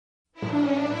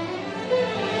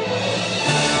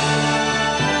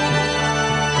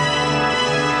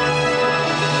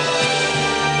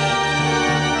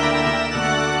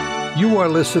are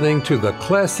listening to the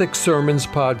Classic Sermons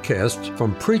podcast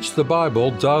from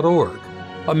PreachTheBible.org,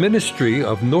 a ministry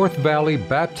of North Valley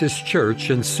Baptist Church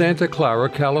in Santa Clara,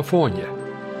 California.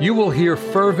 You will hear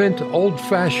fervent,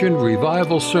 old-fashioned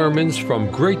revival sermons from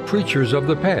great preachers of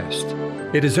the past.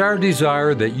 It is our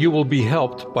desire that you will be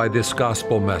helped by this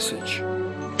gospel message.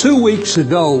 2 weeks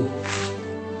ago,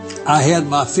 I had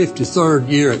my 53rd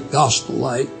year at Gospel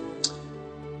Lake.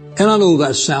 And I know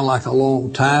that sounds like a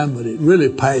long time, but it really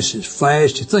passes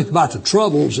fast. You think about the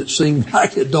troubles, it seems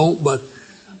like it don't, but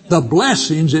the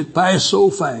blessings, it passed so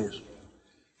fast.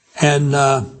 And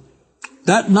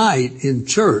that night in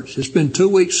church, it's been 2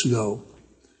 weeks ago,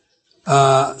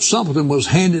 something was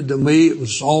handed to me. It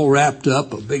was all wrapped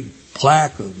up, a big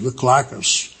plaque, it looked like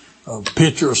a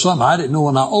picture or something. I didn't know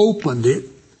when I opened it.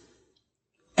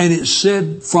 And it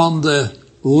said from the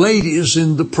ladies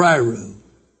in the prayer room.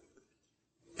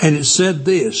 And it said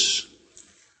this: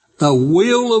 the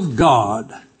will of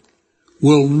God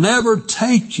will never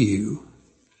take you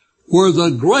where the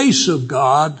grace of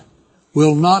God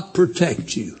will not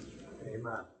protect you.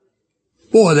 Amen.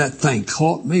 Boy, that thing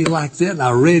caught me like that, and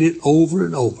I read it over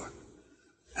and over.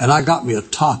 And I got me a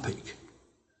topic.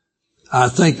 I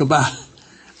think about,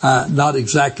 not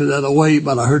exactly that way,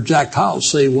 but I heard Jack Howell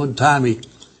say one time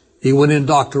he went in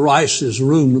Dr. Rice's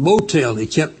room, the motel, and he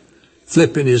kept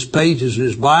flipping his pages in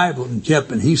his Bible and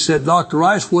he said, Dr.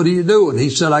 Rice, what are you doing? He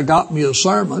said, I got me a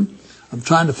sermon. I'm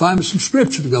trying to find me some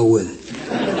scripture to go with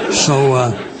it. So,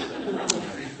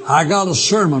 I got a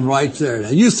sermon right there.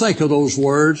 Now you think of those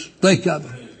words. Think of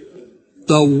it.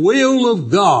 The will of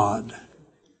God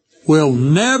will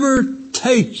never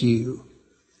take you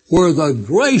where the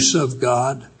grace of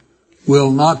God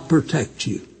will not protect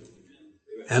you.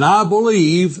 And I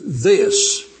believe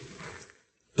this,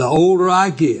 the older I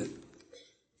get,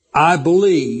 I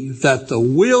believe that the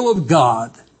will of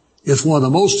God is one of the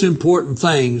most important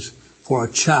things for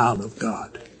a child of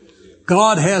God.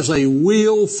 God has a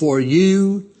will for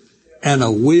you and a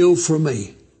will for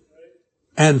me.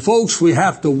 And folks, we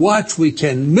have to watch. We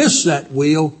can miss that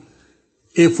will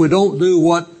if we don't do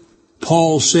what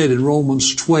Paul said in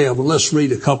Romans 12. And let's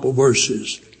read a couple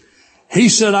verses. He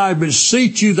said, I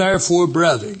beseech you therefore,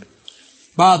 brethren,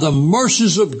 by the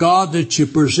mercies of God, that you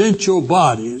present your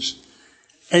bodies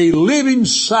a living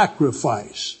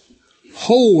sacrifice,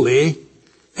 holy,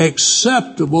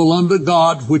 acceptable unto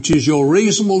God, which is your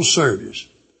reasonable service.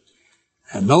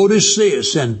 And notice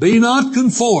this, and be not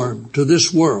conformed to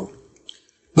this world,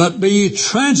 but be ye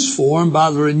transformed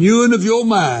by the renewing of your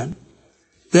mind,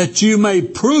 that you may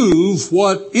prove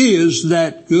what is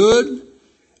that good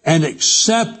and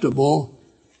acceptable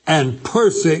and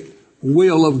perfect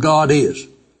will of God is.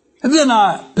 And then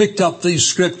I picked up these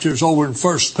scriptures over in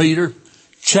 1 Peter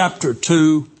chapter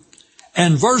 2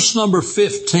 and verse number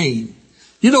 15.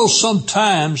 You know,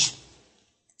 sometimes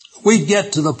we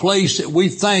get to the place that we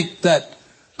think that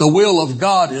the will of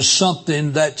God is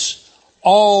something that's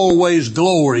always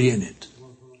glory in it,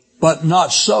 but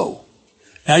not so.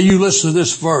 Now you listen to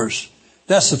this verse.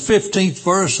 That's the 15th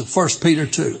verse of 1 Peter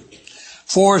 2.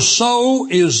 For so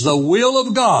is the will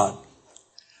of God,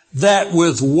 that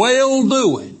with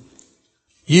well-doing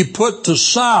ye put to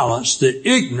silence the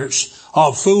ignorance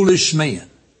of foolish men.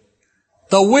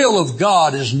 The will of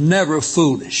God is never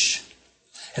foolish.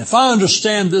 If I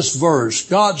understand this verse,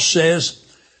 God says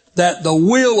that the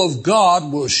will of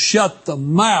God will shut the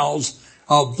mouths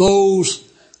of those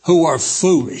who are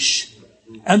foolish.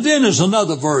 And then there's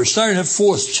another verse there in the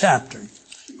 4th chapter.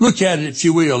 Look at it if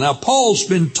you will. Now Paul's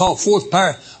been taught, 4th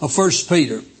paragraph of 1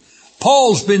 Peter.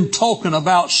 Paul's been talking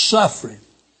about suffering.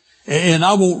 And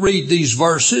I won't read these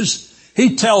verses.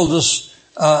 He tells us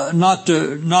not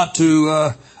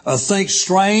to think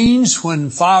strange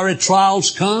when fiery trials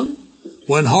come,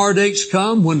 when heartaches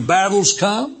come, when battles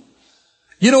come.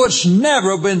 You know, it's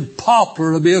never been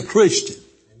popular to be a Christian.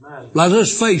 Like,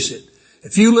 let's face it.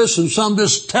 If you listen to some of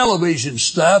this television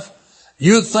stuff,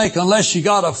 you'd think unless you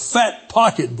got a fat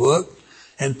pocketbook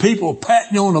and people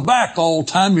patting you on the back all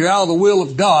the time, you're out of the will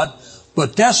of God.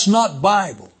 But that's not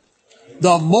Bible.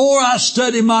 The more I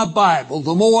study my Bible,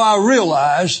 the more I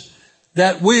realize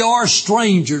that we are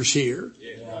strangers here.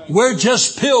 We're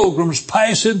just pilgrims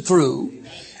passing through.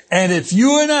 And if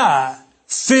you and I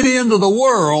fit into the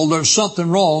world, there's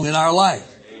something wrong in our life.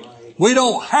 We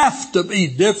don't have to be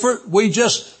different. We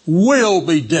just will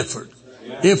be different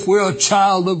if we're a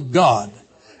child of God.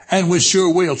 And we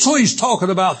sure will. So he's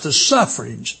talking about the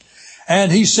sufferings.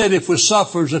 And he said if we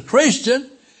suffer as a Christian,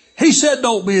 he said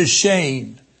don't be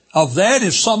ashamed of that.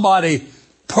 If somebody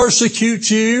persecutes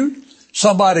you,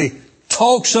 somebody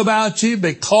talks about you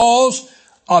because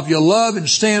of your love and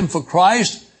stand for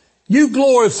Christ, You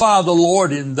glorify the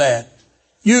Lord in that.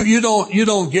 You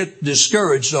don't get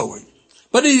discouraged over it.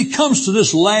 But he comes to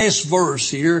this last verse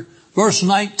here, verse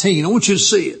 19. I want you to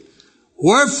see it.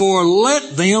 Wherefore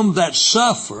let them that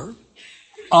suffer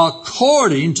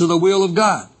according to the will of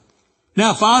God.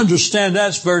 Now, if I understand,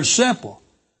 that's very simple.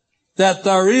 That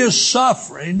there is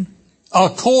suffering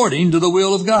according to the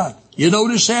will of God. You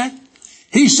notice that?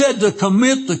 He said to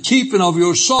commit the keeping of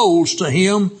your souls to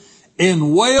Him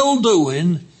in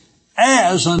well-doing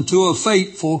as unto a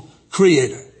faithful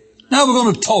Creator. Now we're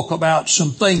going to talk about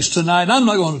some things tonight. I'm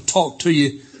not going to talk to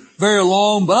you very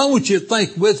long, but I want you to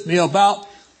think with me about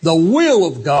the will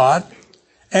of God.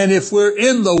 And if we're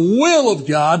in the will of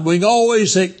God, we can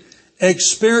always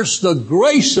experience the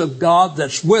grace of God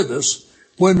that's with us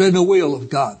when we're in the will of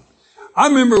God. I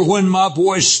remember when my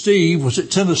boy Steve was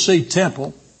at Tennessee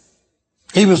Temple.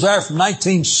 He was there from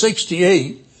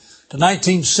 1968 to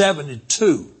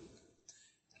 1972.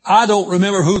 I don't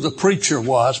remember who the preacher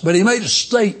was, but he made a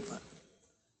statement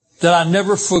that I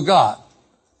never forgot.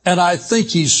 And I think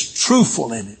he's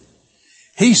truthful in it.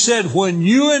 He said, when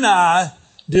you and I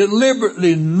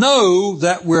deliberately know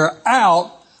that we're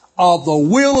out of the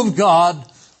will of God,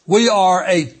 we are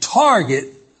a target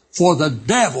for the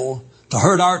devil to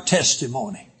hurt our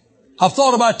testimony. I've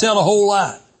thought about that a whole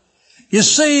lot. You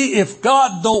see, if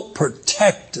God don't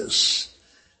protect us,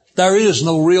 there is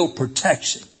no real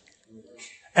protection.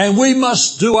 And we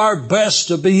must do our best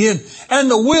to be in.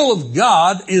 And the will of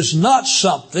God is not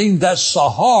something that's so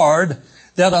hard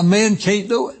that a man can't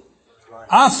do it.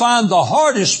 I find the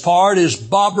hardest part is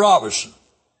Bob Roberson.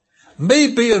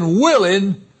 Me being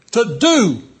willing to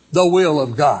do the will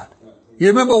of God. You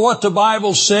remember what the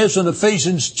Bible says in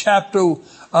Ephesians chapter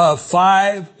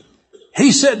 5?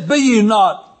 He said, be ye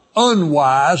not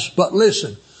unwise, but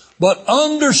listen, but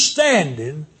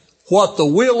understanding what the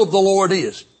will of the Lord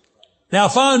is. Now,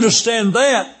 if I understand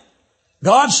that,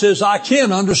 God says I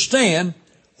can understand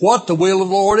what the will of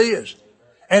the Lord is.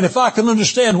 And if I can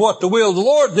understand what the will of the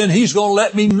Lord, then He's going to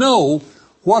let me know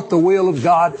what the will of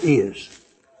God is.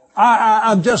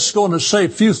 I'm just going to say a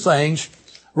few things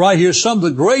right here. Some of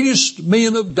the greatest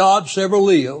men of God's ever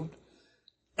lived,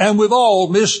 and we've all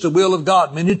missed the will of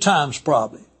God many times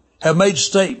probably, have made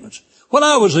statements. When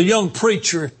I was a young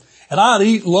preacher and I'd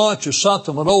eat lunch or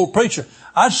something with an old preacher,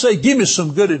 I'd say, give me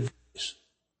some good advice.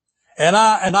 And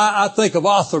I think of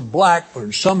Arthur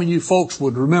Blackburn. Some of you folks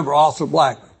would remember Arthur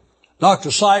Blackburn. Dr.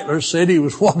 Seitler said he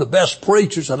was one of the best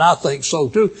preachers, and I think so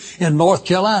too, in North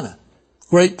Carolina.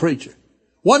 Great preacher.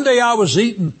 One day I was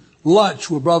eating lunch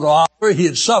with Brother Arthur. He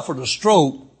had suffered a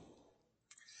stroke.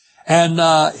 And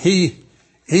he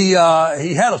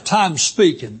had a time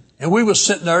speaking, and we were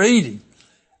sitting there eating.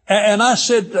 And I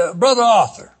said, Brother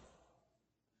Arthur,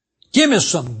 give me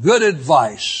some good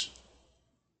advice.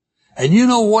 And you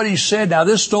know what he said? Now,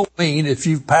 this don't mean if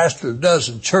you've pastored a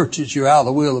dozen churches, you're out of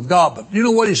the will of God. But you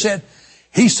know what he said?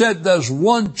 He said, there's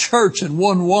one church and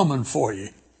one woman for you.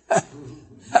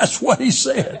 That's what he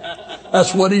said.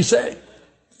 That's what he said.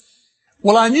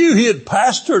 Well, I knew he had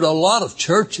pastored a lot of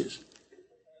churches.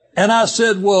 And I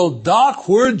said, well, Doc,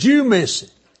 where'd you miss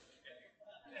it?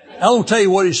 I'll tell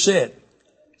you what he said.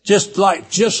 Just like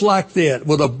that,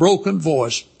 with a broken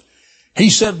voice. He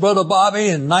said, Brother Bobby,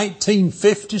 in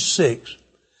 1956,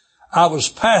 I was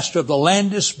pastor of the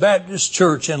Landis Baptist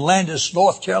Church in Landis,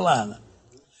 North Carolina.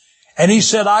 And he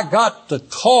said, I got the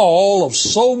call of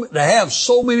to have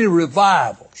so many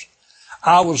revivals.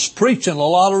 I was preaching a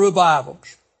lot of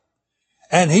revivals.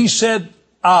 And he said,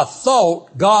 I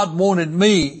thought God wanted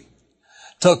me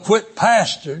to quit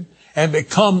pastoring and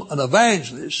become an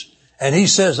evangelist. And he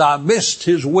says, I missed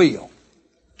His will.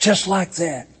 Just like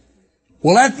that.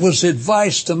 Well, that was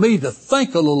advice to me to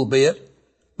think a little bit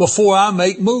before I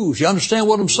make moves. You understand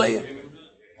what I'm saying?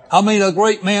 I mean, a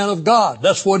great man of God.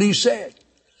 That's what he said.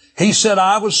 He said,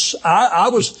 I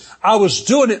was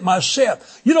doing it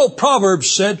myself. You know, Proverbs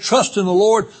said, trust in the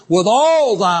Lord with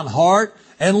all thine heart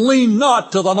and lean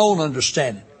not to thine own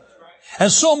understanding.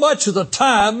 And so much of the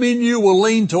time, me and you will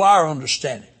lean to our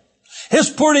understanding. It's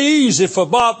pretty easy for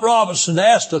Bob Roberson to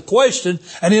ask a question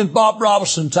and then Bob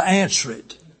Roberson to answer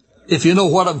it. If you know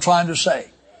what I'm trying to say.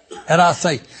 And I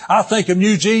think of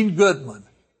Eugene Goodman.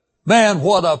 Man,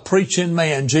 what a preaching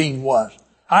man Gene was.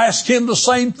 I asked him the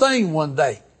same thing one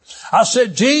day. I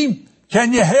said, Gene,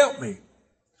 can you help me?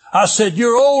 I said,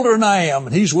 you're older than I am,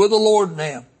 and he's with the Lord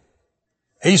now.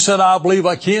 He said, I believe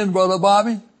I can, Brother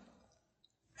Bobby.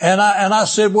 And I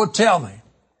said, well, tell me.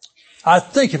 I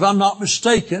think, if I'm not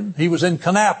mistaken, he was in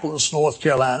Kannapolis, North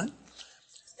Carolina.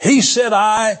 He said,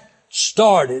 I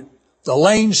started the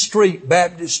Lane Street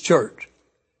Baptist Church.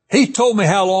 He told me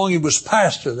how long he was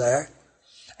pastor there.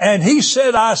 And he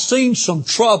said, I seen some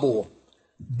trouble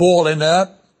boiling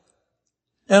up,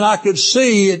 and I could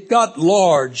see it got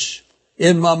large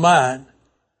in my mind.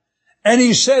 And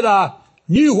he said, I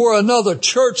knew where another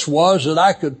church was that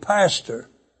I could pastor.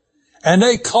 And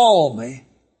they called me.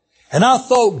 And I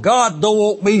thought, God don't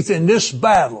want me in this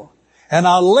battle. And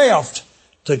I left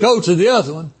to go to the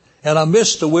other one, and I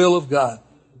missed the will of God.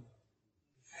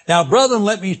 Now, brethren,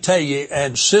 let me tell you,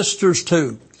 and sisters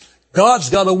too,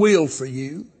 God's got a will for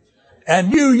you.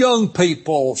 And you young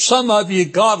people, some of you,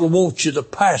 God will want you to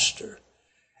pastor.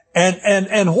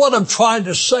 And what I'm trying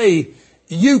to say,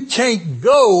 you can't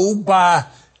go by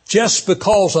just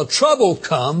because a trouble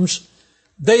comes,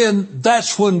 then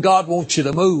that's when God wants you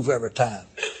to move every time.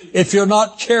 If you're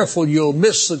not careful, you'll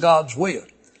miss the God's will.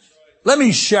 Let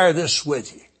me share this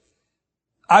with you.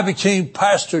 I became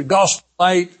pastor at Gospel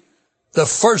Light the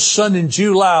first Sunday in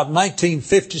July of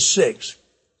 1956.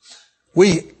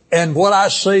 And what I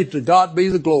say, to God be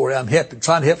the glory, I'm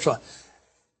trying to help someone.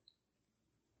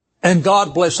 And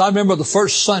God bless. I remember the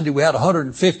first Sunday we had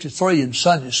 153 in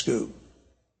Sunday school.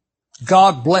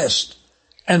 God blessed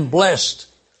and blessed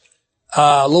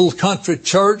a little country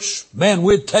church. Man,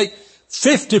 we'd take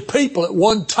 50 people at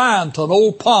one time to an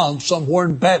old pond somewhere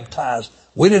and baptize.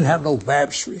 We didn't have no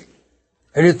baptistry.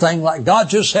 Anything like, God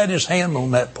just had His hand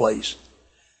on that place.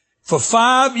 For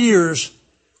 5 years,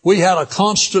 we had a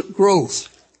constant growth.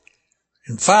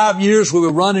 In 5 years, we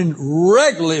were running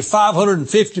regularly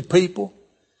 550 people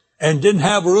and didn't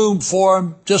have room for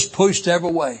them, just pushed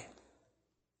every way.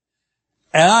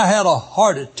 And I had a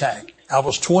heart attack. I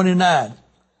was 29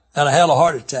 and I had a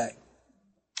heart attack.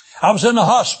 I was in the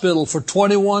hospital for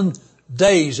 21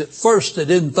 days. At first, they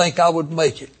didn't think I would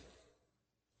make it.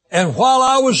 And while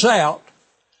I was out,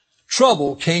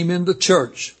 trouble came into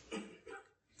church. As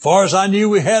far as I knew,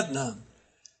 we had none.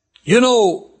 You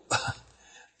know,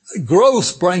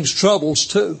 growth brings troubles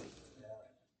too.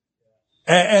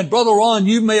 And Brother Ron,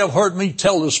 you may have heard me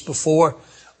tell this before,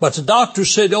 but the doctor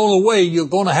said the only way you're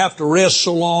going to have to rest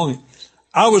so long.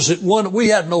 I was at we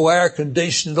had no air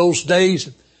conditioning those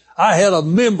days. I had a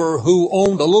member who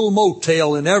owned a little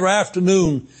motel, and every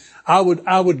afternoon I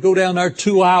would go down there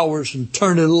 2 hours and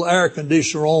turn the little air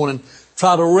conditioner on and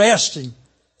try to rest him.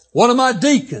 One of my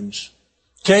deacons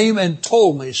came and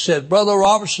told me, said, Brother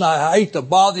Roberson, I hate to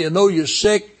bother you. I know you're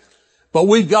sick, but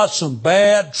we've got some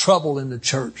bad trouble in the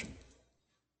church.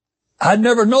 I'd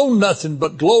never known nothing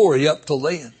but glory up till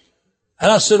then.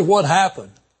 And I said, what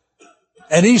happened?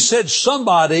 And he said,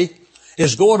 somebody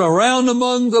is going around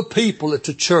among the people at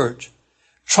the church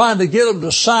trying to get them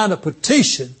to sign a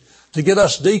petition to get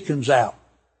us deacons out.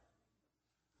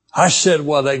 I said,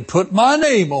 well, they can put my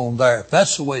name on there if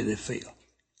that's the way they feel.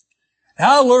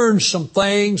 I learned some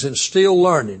things and still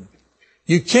learning.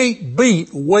 You can't beat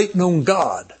waiting on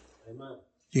God. Amen.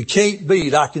 You can't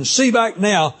beat. I can see back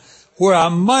now where I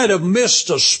might have missed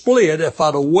a split if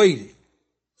I'd have waited.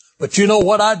 But you know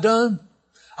what I done?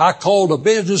 I called a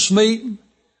business meeting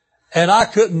and I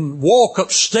couldn't walk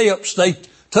up steps. They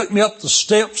took me up the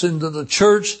steps into the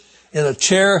church in a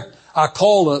chair. I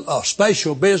called a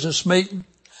special business meeting.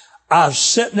 I was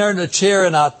sitting there in the chair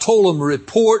and I told them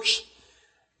reports.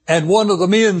 And one of the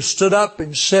men stood up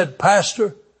and said,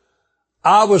 Pastor,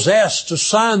 I was asked to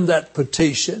sign that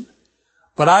petition,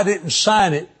 but I didn't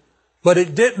sign it. But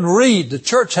it didn't read, the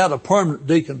church had a permanent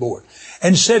deacon board,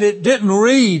 and said it didn't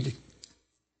read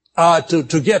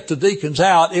to get the deacons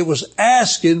out. It was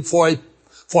asking for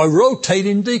a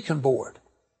rotating deacon board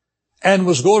and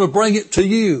was going to bring it to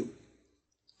you.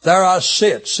 There I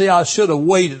sit. See, I should have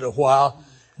waited a while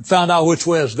and found out which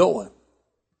way I was going.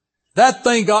 That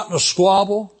thing got in a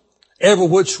squabble every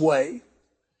which way.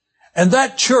 And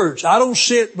that church, I don't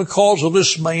see it because of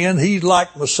this man. He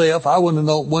like myself. I wouldn't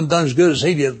have done as good as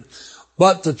he did.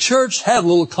 But the church had a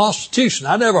little constitution.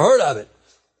 I never heard of it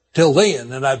till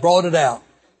then, and I brought it out.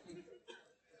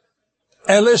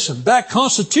 And listen, that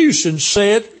constitution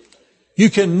said you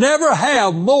can never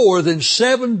have more than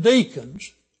 7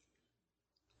 deacons,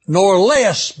 nor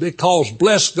less, because,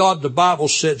 bless God, the Bible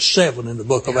said 7 in the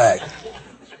book of Acts.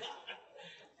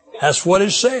 That's what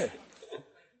it said.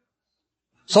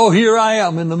 So here I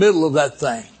am in the middle of that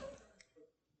thing.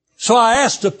 So I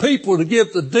asked the people to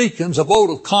give the deacons a vote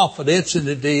of confidence, and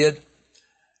they did.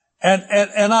 And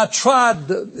I tried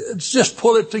to just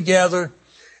pull it together.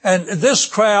 And this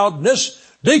crowd,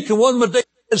 this deacon, one of my deacons,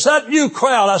 is that you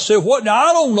crowd? I said, what? Now,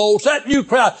 I don't know. It's that you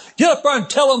crowd. Get up there and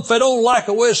tell them if they don't like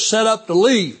the way it's set up to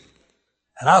leave.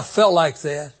 And I felt like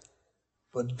that.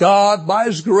 But God, by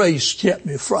His grace, kept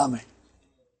me from it.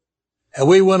 And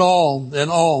we went on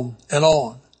and on and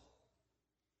on.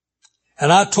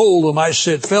 And I told them, I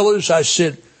said, fellas, I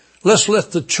said, Let's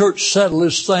let the church settle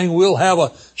this thing. We'll have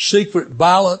a secret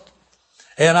ballot.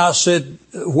 And I said,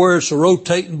 where it's a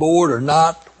rotating board or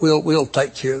not, we'll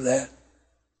take care of that.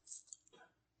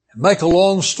 Make a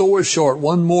long story short,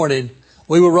 one morning,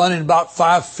 we were running about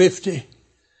 550.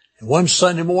 And one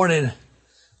Sunday morning,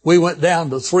 we went down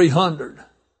to 300.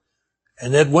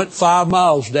 And then went 5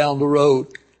 miles down the road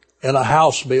in a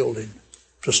house building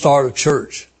to start a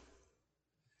church.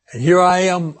 And here I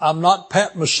am. I'm not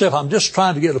patting myself. I'm just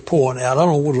trying to get a point out. I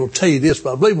don't want to tell you this,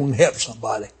 but I believe we can help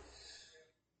somebody.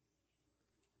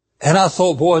 And I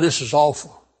thought, boy, this is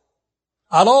awful.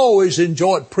 I'd always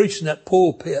enjoyed preaching that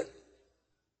pulpit.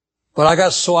 But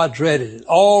I dreaded it.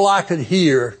 All I could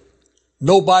hear,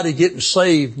 nobody getting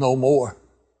saved no more.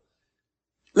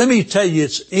 Let me tell you,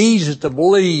 it's easy to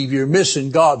believe you're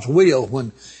missing God's will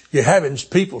when you're having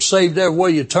people saved everywhere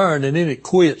you turn and then it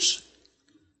quits.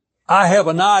 I have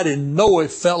a night and Noah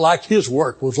felt like his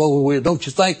work was over with. Don't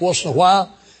you think once in a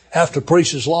while after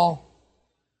preaching's long?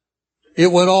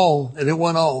 It went on and it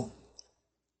went on.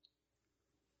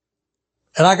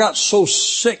 And I got so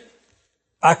sick,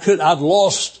 I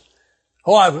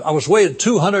was weighing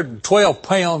 212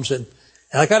 pounds and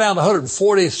I got down to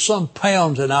 140 some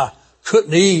pounds and I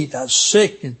couldn't eat. I was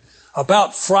sick. And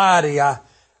about Friday,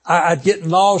 I'd get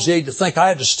nauseated to think I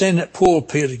had to stand in that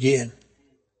pulpit again.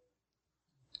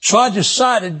 So I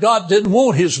decided God didn't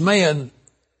want His man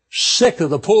sick of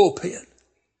the pulpit.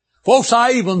 Folks,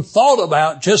 I even thought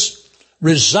about just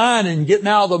resigning, getting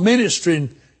out of the ministry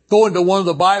and going to one of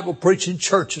the Bible preaching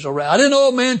churches around. I didn't know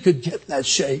a man could get in that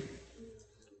shape.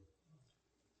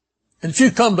 And if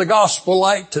you come to Gospel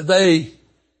Light today,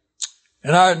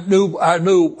 and our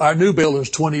new building's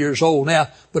 20 years old now,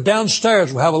 but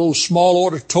downstairs we have a little small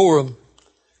auditorium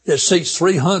that seats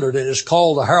 300 and it's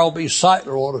called the Harold B.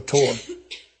 Sightler Auditorium.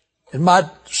 And my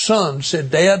son said,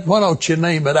 Dad, why don't you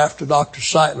name it after Dr.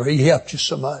 Sightler? He helped you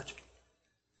so much.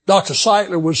 Dr.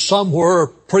 Sightler was somewhere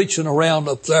preaching around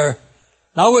up there.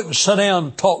 And I went and sat down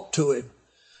and talked to him.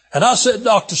 And I said,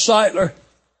 Dr. Sightler,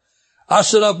 I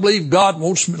believe God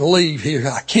wants me to leave here.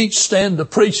 I can't stand to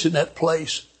preach in that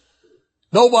place.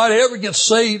 Nobody ever gets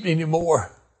saved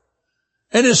anymore.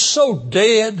 And it's so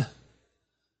dead.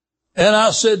 And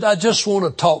I said, I just want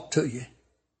to talk to you.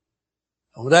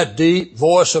 And with that deep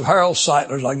voice of Harold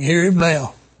Sightler's, I can hear him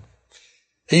now.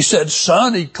 He said,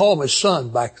 son, he called me son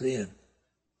back then.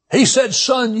 He said,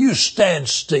 son, you stand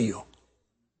still.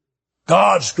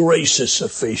 God's grace is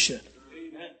sufficient.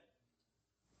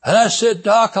 And I said,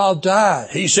 Doc, I'll die.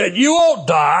 He said, you won't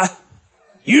die.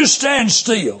 You stand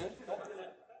still.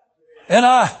 And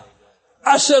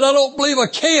I said, I don't believe I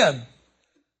can.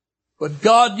 But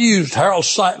God used Harold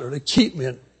Sightler to keep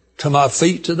me to my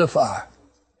feet to the fire.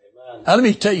 Amen. Now let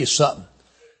me tell you something.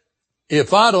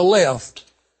 If I'd have left,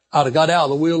 I'd have got out of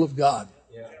the will of God.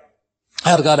 Yeah. I'd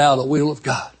have got out of the will of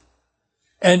God.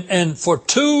 And for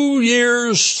 2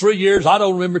 years, 3 years, I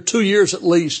don't remember, 2 years at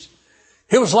least,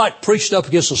 it was like preaching up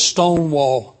against a stone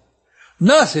wall.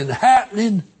 Nothing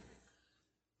happening.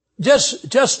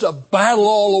 Just a battle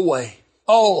all the way.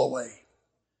 All the way.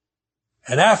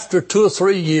 And after 2 or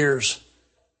 3 years,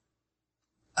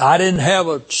 I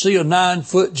didn't see a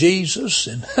 9-foot Jesus,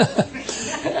 and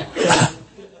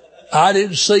I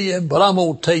didn't see him, but I'm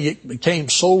going to tell you, it became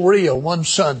so real one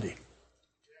Sunday.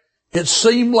 It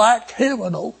seemed like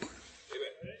heaven opened.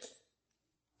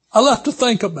 I left to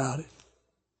think about it.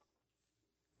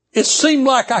 It seemed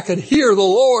like I could hear the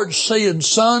Lord saying,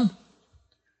 son,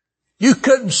 you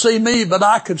couldn't see me, but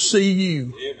I could see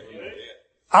you.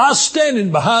 I was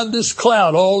standing behind this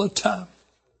cloud all the time.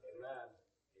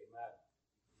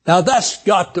 Now that's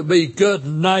got to be good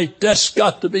night. That's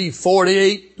got to be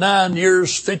 9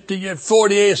 years, 50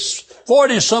 years,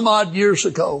 40 some odd years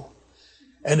ago.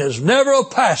 And there's never a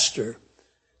pastor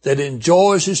that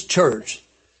enjoys his church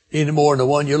any more than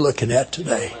the one you're looking at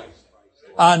today.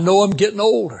 I know I'm getting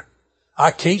older. I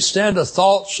can't stand the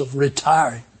thoughts of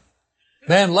retiring.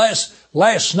 Man,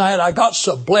 last night I got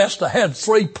so blessed I had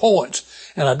 3 points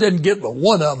and I didn't get but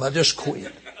one of them. I just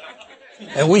quit.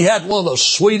 And we had one of the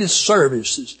sweetest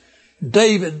services.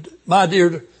 David, my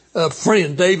dear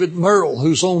friend, David Merle,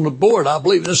 who's on the board, I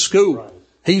believe, in this school,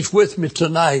 he's with me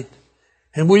tonight.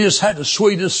 And we just had the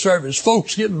sweetest service.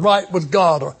 Folks getting right with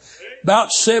God. Or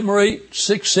about 7 or 8,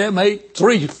 6, 7, 8,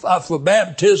 3 for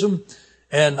baptism.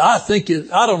 And I think,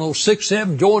 6,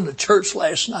 7 joined the church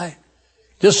last night.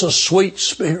 Just a sweet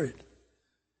spirit.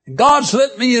 And God's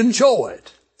let me enjoy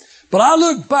it. But I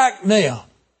look back now,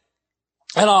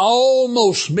 and I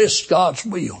almost missed God's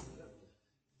will.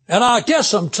 And I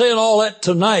guess I'm saying all that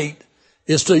tonight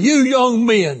is to you young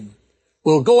men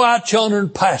will go out yonder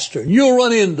and pastor, and you'll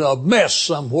run into a mess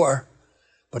somewhere.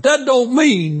 But that don't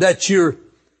mean that you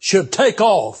should take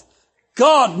off.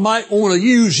 God might want to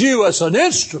use you as an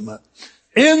instrument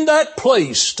in that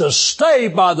place to stay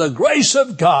by the grace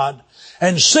of God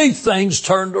and see things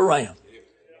turned around.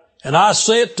 And I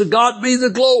say it, to God be the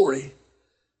glory.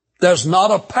 There's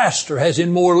not a pastor has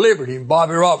any more liberty than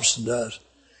Bobby Roberson does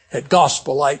at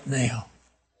Gospel Light now.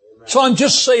 So I'm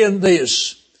just saying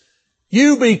this.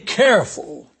 You be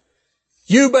careful.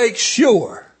 You make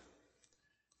sure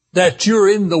that you're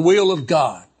in the will of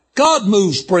God. God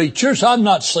moves preachers. I'm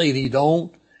not saying He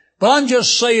don't. But I'm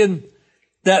just saying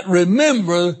that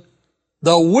remember,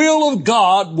 the will of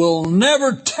God will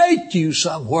never take you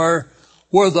somewhere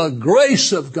where the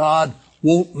grace of God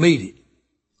won't meet it.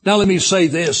 Now let me say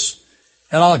this,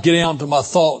 and I'll get down to my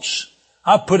thoughts.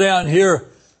 I put down here,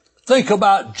 think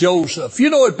about Joseph. You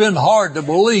know, it'd been hard to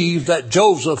believe that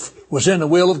Joseph was in the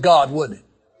will of God, wouldn't it?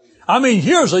 I mean,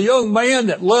 here's a young man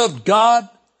that loved God.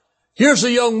 Here's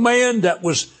a young man that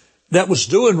was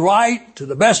doing right to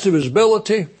the best of his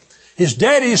ability. His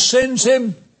daddy sends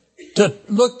him to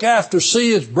look after,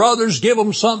 see his brothers, give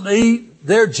them something to eat.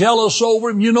 They're jealous over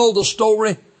him. You know the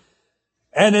story.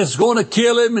 And it's going to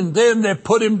kill him, and then they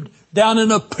put him down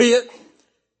in a pit.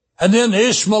 And then the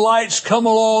Ishmaelites come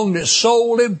along that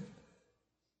sold him.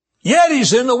 Yet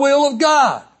he's in the will of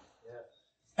God.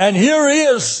 And here he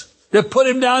is. They put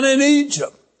him down in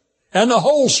Egypt. And the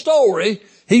whole story,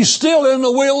 he's still in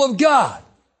the will of God.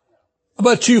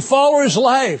 But you follow his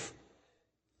life.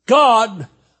 God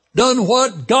done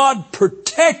what? God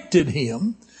protected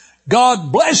him.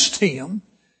 God blessed him.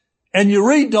 And you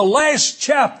read the last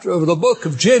chapter of the book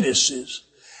of Genesis.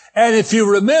 And if you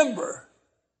remember,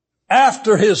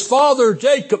 after his father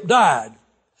Jacob died,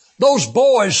 those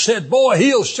boys said, boy,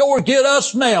 he'll sure get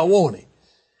us now, won't he?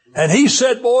 And he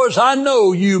said, boys, I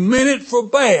know you meant it for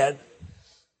bad,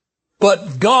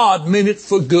 but God meant it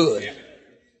for good.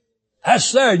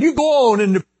 That's there. You go on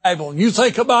in the Bible and you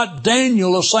think about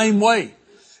Daniel the same way.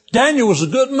 Daniel was a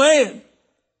good man.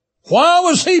 Why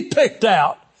was he picked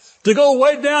out to go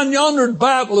way down yonder in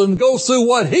Babylon and go through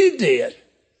what he did?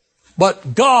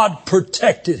 But God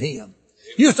protected him.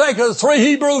 You think of the 3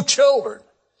 Hebrew children.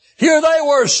 Here they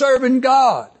were serving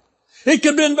God. It could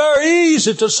have been very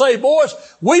easy to say, boys,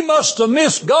 we must have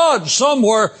missed God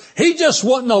somewhere. He just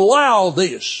wouldn't allow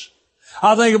this.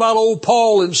 I think about old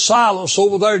Paul and Silas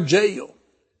over there in jail.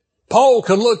 Paul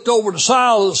could have looked over to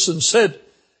Silas and said,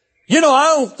 you know, I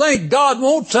don't think God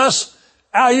wants us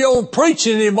out here on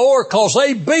preaching anymore because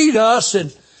they beat us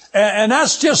and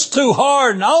that's just too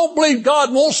hard, and I don't believe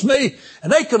God wants me.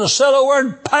 And they could have sat over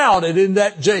and pouted in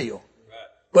that jail.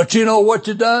 But you know what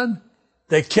they done?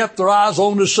 They kept their eyes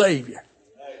on the Savior.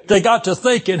 They got to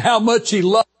thinking how much He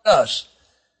loved us.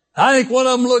 I think one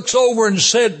of them looks over and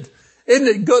said, isn't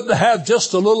it good to have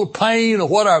just a little pain of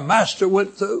what our Master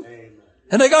went through?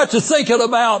 And they got to thinking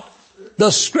about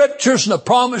the Scriptures and the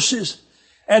promises,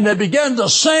 and they began to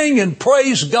sing and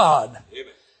praise God.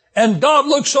 And God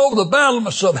looks over the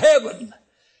battlements of heaven,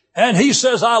 and He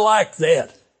says, I like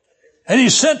that. And He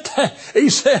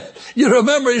said, you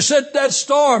remember, He sent that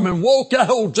storm and woke that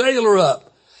old jailer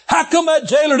up. How come that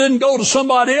jailer didn't go to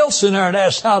somebody else in there and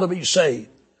ask how to be saved?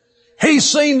 He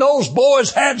seen those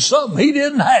boys had something he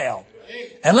didn't have.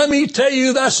 And let me tell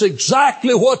you, that's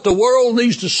exactly what the world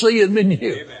needs to see in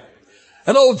you.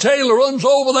 An old jailer runs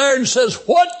over there and says,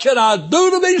 what can I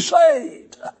do to be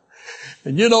saved?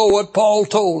 And you know what Paul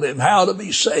told him, how to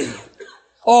be saved.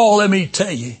 Oh, let me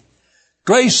tell you,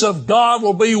 grace of God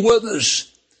will be with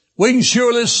us. We can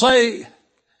surely say,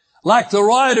 like the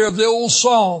writer of the old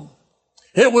psalm,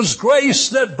 it was grace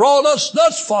that brought us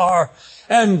thus far,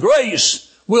 and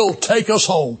grace will take us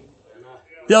home.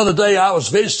 The other day I was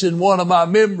visiting one of my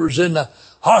members in the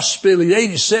hospital. He's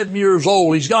 87 years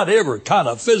old. He's got every kind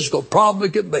of physical problem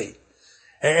it could be.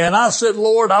 And I said,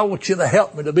 Lord, I want you to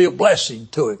help me to be a blessing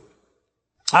to him.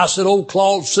 I said, oh,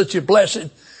 Claude, such a blessing.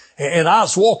 And I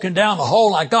was walking down the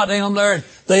hall, and I got down there, and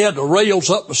they had the rails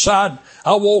up beside.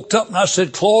 I walked up, and I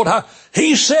said, Claude, how?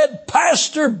 He said,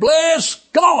 Pastor, bless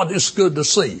God, it's good to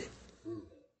see you.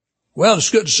 Well, it's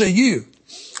good to see you.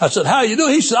 I said, how you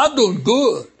doing? He said, I'm doing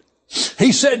good.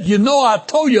 He said, you know, I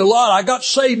told you a lot. I got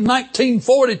saved in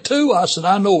 1942. I said,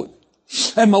 I know it.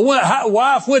 And my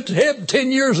wife went to heaven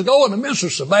 10 years ago, and I miss her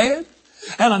so bad.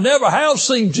 And I never have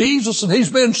seen Jesus, and He's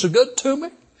been so good to me.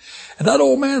 And that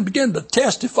old man began to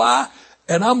testify,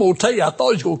 and I'm going to tell you, I thought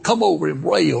he was going to come over and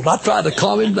railed. I tried to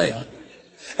calm him down.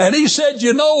 And he said,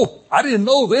 you know, I didn't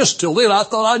know this till then. I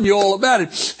thought I knew all about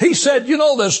it. He said, you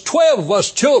know, there's 12 of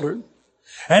us children.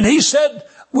 And he said,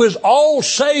 we was all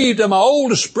saved, and my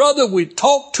oldest brother, we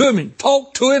talked to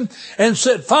him and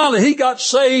said finally he got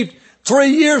saved 3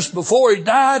 years before he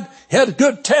died, he had a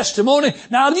good testimony.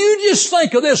 Now you just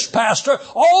think of this, Pastor.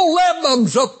 All 11 of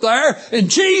them's up there, and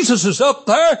Jesus is up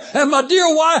there, and my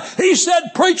dear wife, he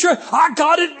said, Preacher, I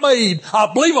got it made.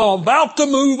 I believe I'm about to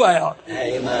move out.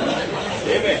 Amen.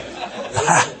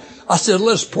 Amen. I said,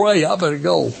 let's pray. I better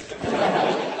go.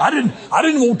 I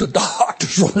didn't want the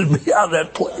doctors running me out of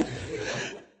that place.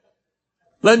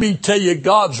 Let me tell you,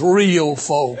 God's real,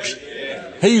 folks.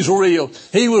 He's real.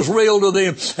 He was real to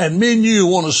them. And me and you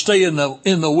want to stay in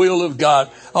the will of God.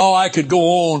 Oh, I could go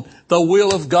on. The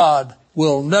will of God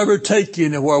will never take you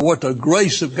anywhere. What the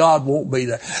grace of God won't be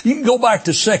there. You can go back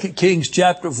to 2 Kings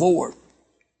chapter 4.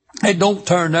 Hey, don't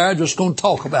turn there. I'm just going to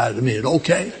talk about it a minute,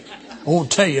 okay? I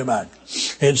want to tell you about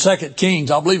it. In 2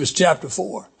 Kings, I believe it's chapter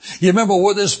 4. You remember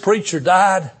where this preacher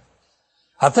died?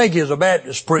 I think he was a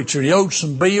Baptist preacher. He owed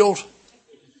some bills.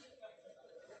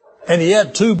 And he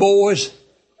had 2 boys.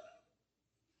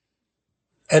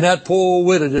 And that poor old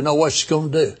widow didn't know what she's going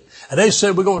to do. And they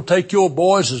said, we're going to take your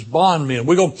boys as bondmen.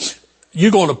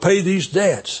 You're going to pay these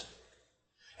debts.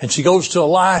 And she goes to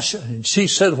Elisha and she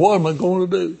said, what am I going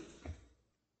to do?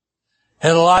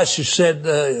 And Elisha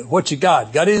said, what you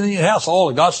got? Got anything in your house? All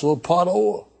I got's a little pot of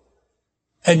oil.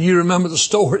 And you remember the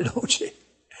story, don't you?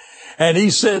 And he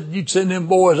said, you'd send them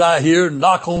boys out here and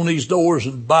knock on these doors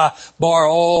and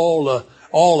borrow all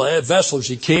the vessels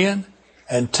you can.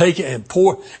 And take it and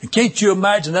pour. And can't you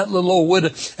imagine that little old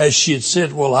widow as she had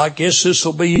said, well, I guess this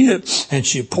will be it. And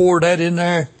she poured that in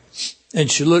there.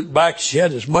 And she looked back. She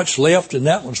had as much left and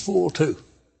that one's full too.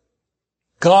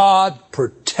 God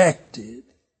protected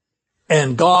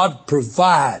and God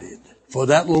provided for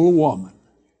that little woman.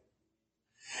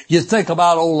 You think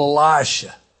about old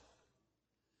Elisha.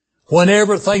 When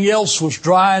everything else was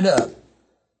drying up,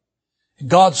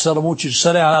 God said, I want you to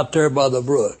sit down out there by the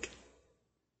brook.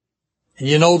 And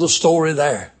you know the story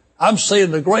there. I'm saying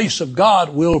the grace of God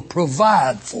will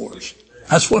provide for us.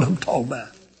 That's what I'm talking about.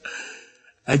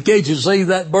 And can't you see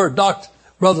that bird?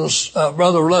 Brother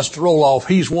Lester Roloff,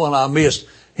 he's one I missed.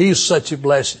 He's such a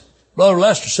blessing. Brother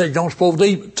Lester said you don't supposed to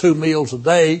eat but 2 meals a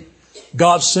day.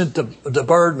 God sent the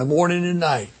bird in the morning and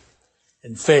night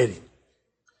and fed him.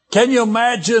 Can you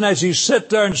imagine as he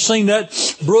sit there and seen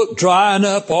that brook drying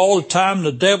up all the time,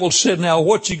 the devil said, now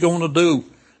what you going to do?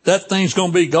 That thing's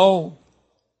going to be gone.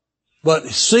 But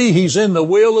see, he's in the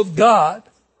will of God,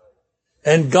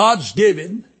 and God's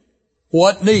giving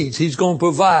what needs. He's going to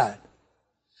provide.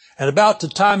 And about the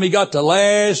time he got the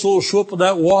last little swoop of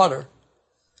that water,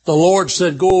 the Lord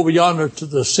said, go over yonder to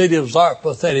the city of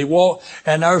Zarephath. And he walked,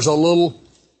 and there's a little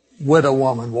widow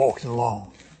woman walking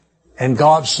along. And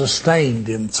God sustained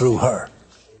him through her.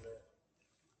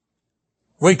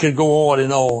 We could go on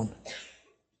and on.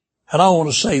 And I want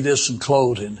to say this in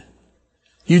closing.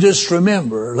 You just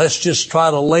remember, let's just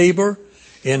try to labor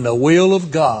in the will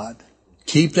of God.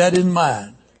 Keep that in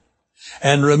mind.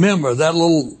 And remember that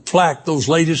little plaque those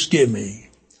ladies give me.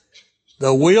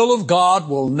 The will of God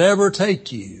will never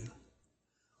take you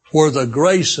where the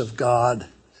grace of God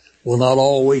will not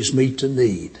always meet the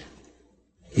need.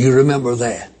 You remember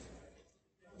that.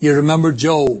 You remember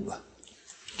Job.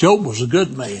 Job was a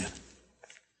good man.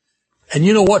 And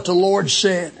you know what the Lord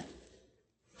said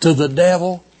to the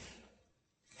devil?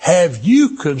 Have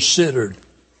you considered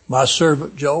my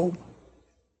servant Job?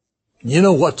 You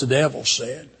know what the devil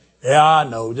said? Yeah, I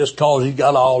know, just cause he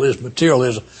got all his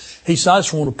materialism. He said, I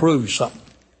just want to prove you something.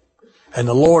 And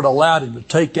the Lord allowed him to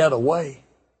take that away.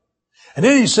 And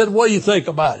then he said, what do you think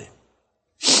about it?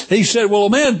 He said, will a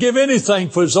man give anything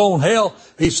for his own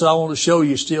health? He said, I want to show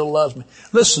you he still loves me.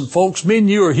 Listen, folks, me and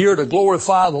you are here to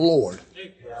glorify the Lord.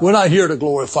 We're not here to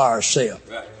glorify ourselves.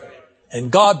 And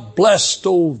God blessed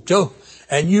old Job.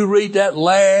 And you read that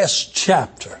last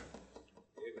chapter,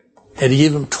 and he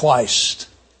gave him twice.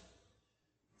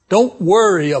 Don't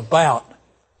worry about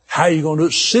how you're going to do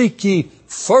it. Seek ye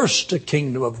first the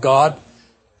kingdom of God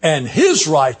and his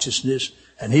righteousness,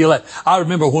 and he'll let. I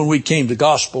remember when we came to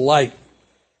Gospel Light,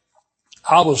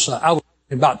 I was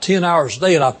about 10 hours a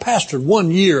day, and I pastored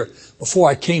 1 year before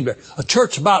I came there. A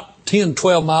church about 10,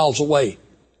 12 miles away.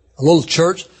 A little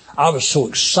church. I was so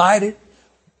excited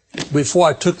before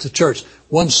I took the church.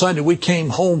 One Sunday we came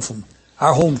home from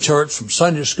our home church from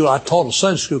Sunday school. I taught a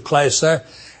Sunday school class there,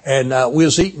 and we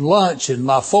was eating lunch, and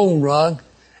my phone rung,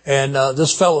 and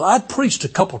this fellow, I'd preached a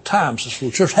couple times this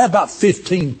little church, had about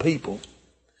 15 people.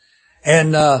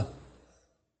 And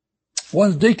one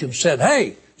of the deacons said,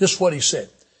 hey, this is what he said.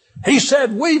 He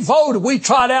said, we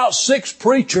tried out 6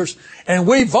 preachers, and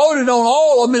we voted on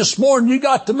all of them this morning. You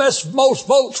got the most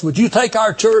votes. Would you take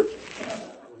our church?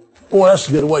 Boy, that's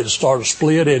a good way to start a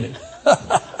split, isn't it?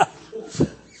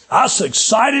 I was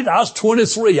excited. I was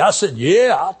 23. I said,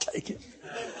 yeah, I'll take it.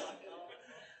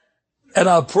 And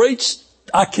I preached,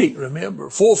 I can't remember,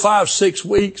 4, 5, 6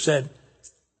 weeks. And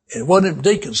one of them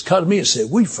deacons cut to me and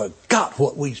said, we forgot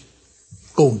what we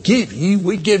going to give you.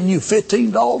 We're giving you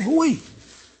 $15 a week,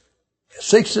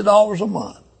 $60 a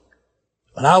month.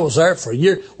 When I was there for a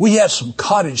year, we had some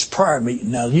cottage prayer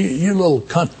meeting. Now, you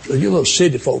little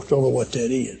city folks don't know what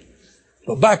that is.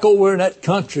 But back over in that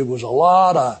country was a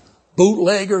lot of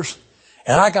bootleggers.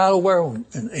 And I got over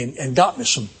there and got me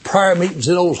some prayer meetings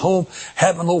in old home.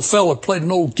 Had an old fella played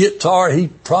an old guitar. He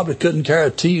probably couldn't carry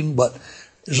a tune, but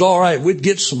it was all right. We'd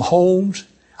get some homes.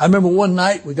 I remember one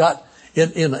night we got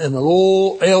in an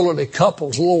old elderly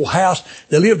couple's little house.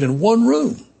 They lived in one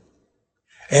room.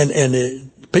 And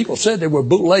people said they were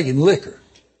bootlegging liquor.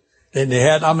 And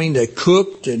they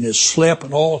cooked and they slept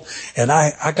and all. And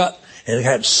I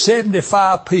had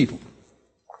 75 people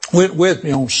went with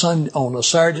me on a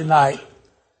Saturday night.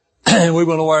 And we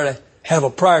went over to have a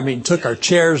prayer meeting, took our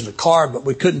chairs in the car, but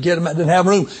we couldn't get them. I didn't have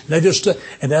room. And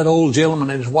and that old gentleman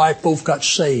and his wife both got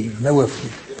saved. And they were,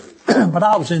 but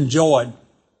I was enjoying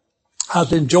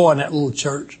that little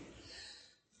church.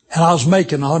 And I was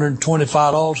making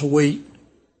 $125 a week.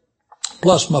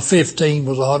 Plus my 15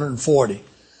 was 140.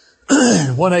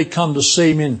 When they come to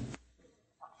see me, and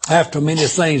after many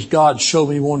things God showed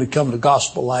me He wanted to come to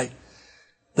Gospel Light,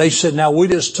 they said, now we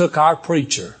just took our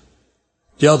preacher,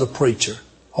 the other preacher,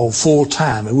 on full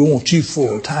time, and we want you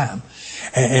full time.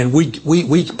 And we pay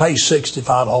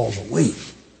 $65 a week.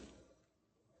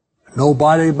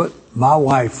 Nobody but my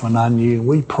wife and I knew.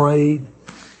 We prayed.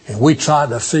 And we tried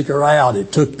to figure out,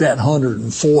 it took that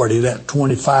 140, that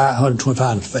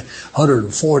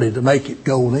 140 to make it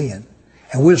go in.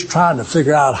 And we was trying to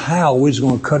figure out how we was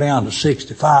going to cut down to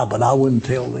 65, but I wouldn't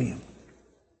tell them.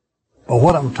 But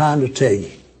what I'm trying to tell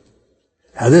you,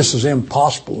 now this is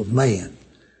impossible with man,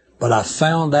 but I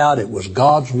found out it was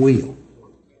God's will.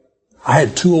 I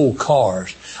had 2 old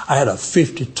cars. I had a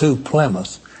 52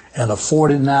 Plymouth and a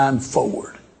 49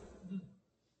 Ford.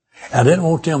 I didn't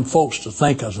want them folks to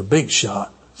think I was a big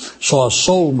shot, so I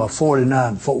sold my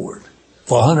 49 Ford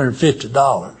for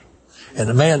 $150. And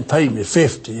the man paid me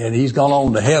 $50, and he's gone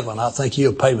on to heaven. I think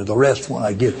he'll pay me the rest when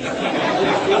I get there.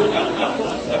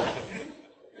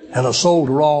 And I sold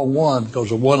the wrong one because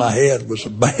the one I had was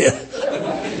bad.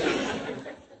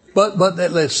 But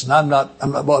listen, I'm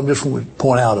just going to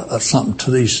point out something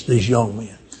to these young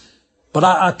men. But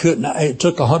I couldn't. It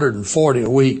took 140 a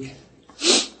week.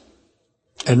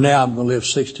 And now I'm going to live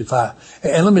 65.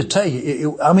 And let me tell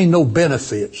you, no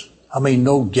benefits.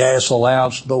 No gas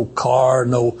allowance, no car,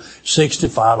 no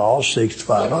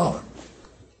 $65.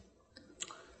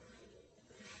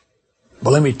 But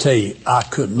let me tell you, I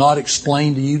could not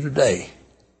explain to you today.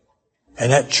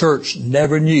 And that church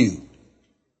never knew.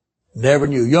 Never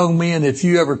knew. Young men, if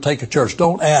you ever take a church,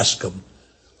 don't ask them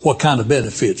what kind of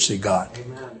benefits they got.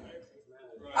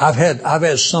 I've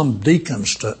had some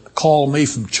deacons to call me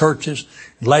from churches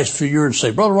in the last few years and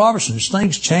say, Brother Roberson, has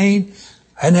things changed?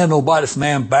 I hadn't had nobody from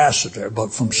Ambassador,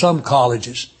 but from some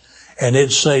colleges. And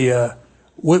they'd say,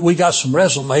 we got some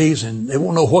resumes and they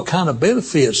won't know what kind of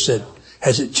benefits that,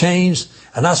 has it changed?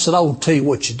 And I said, I will tell you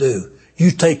what you do.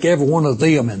 You take every one of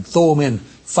them and throw them in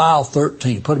file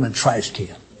 13, put them in a trash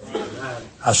can.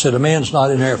 I said, a man's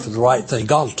not in there for the right thing.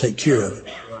 God will take care of it.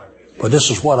 But this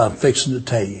is what I'm fixing to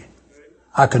tell you.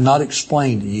 I cannot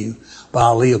explain to you, but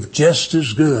I live just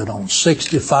as good on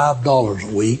 $65 a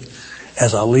week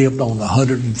as I lived on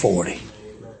 140.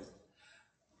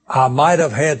 I might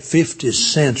have had 50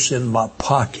 cents in my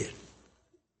pocket,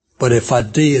 but if I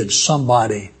did,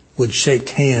 somebody would shake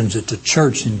hands at the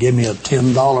church and give me a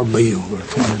 $10 bill or a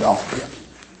 $20 bill.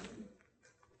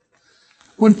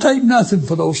 Wouldn't take nothing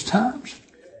for those times.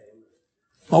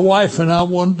 My wife and I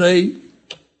one day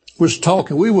was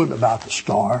talking. We wasn't about to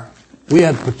starve. We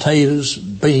had potatoes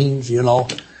and beans,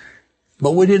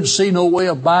 but we didn't see no way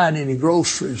of buying any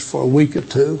groceries for a week or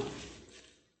two.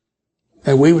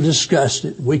 And we were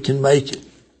discussing it. We can make it.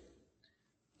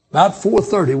 About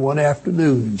 4:30 one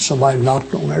afternoon, somebody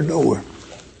knocked on our door.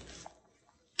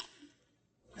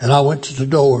 And I went to the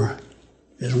door.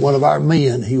 It was one of our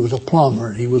men. He was a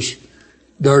plumber. He was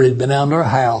dirty. He'd been down to our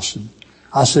house. And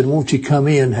I said, won't you come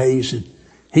in, Hayes? And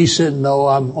he said, no,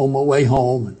 I'm on my way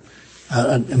home.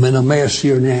 I'm in a mess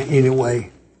here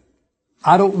anyway.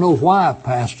 I don't know why,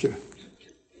 Pastor,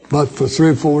 but for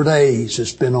 3 or 4 days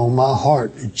it's been on my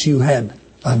heart that you had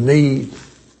a need.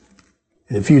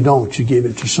 And if you don't, you give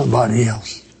it to somebody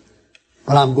else.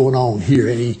 But I'm going on here,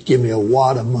 and he gave me a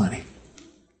wad of money.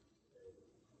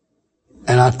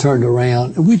 And I turned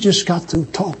around, and we just got through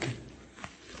talking.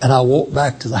 And I walked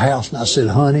back to the house and I said,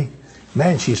 honey,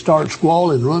 man, she started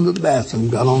squalling, run to the bathroom,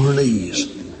 got on her knees,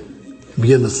 and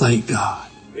began to thank God.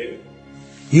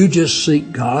 You just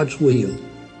seek God's will,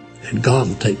 and God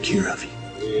will take care of you.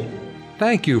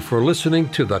 Thank you for listening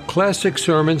to the Classic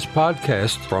Sermons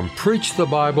podcast from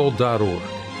PreachTheBible.org,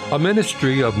 a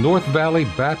ministry of North Valley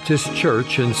Baptist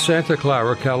Church in Santa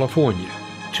Clara, California.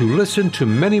 To listen to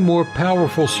many more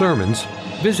powerful sermons,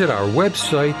 visit our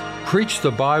website,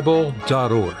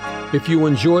 PreachTheBible.org. If you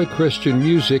enjoy Christian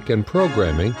music and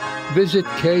programming, visit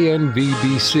knvbc.com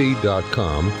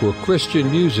for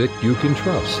Christian music you can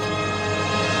trust.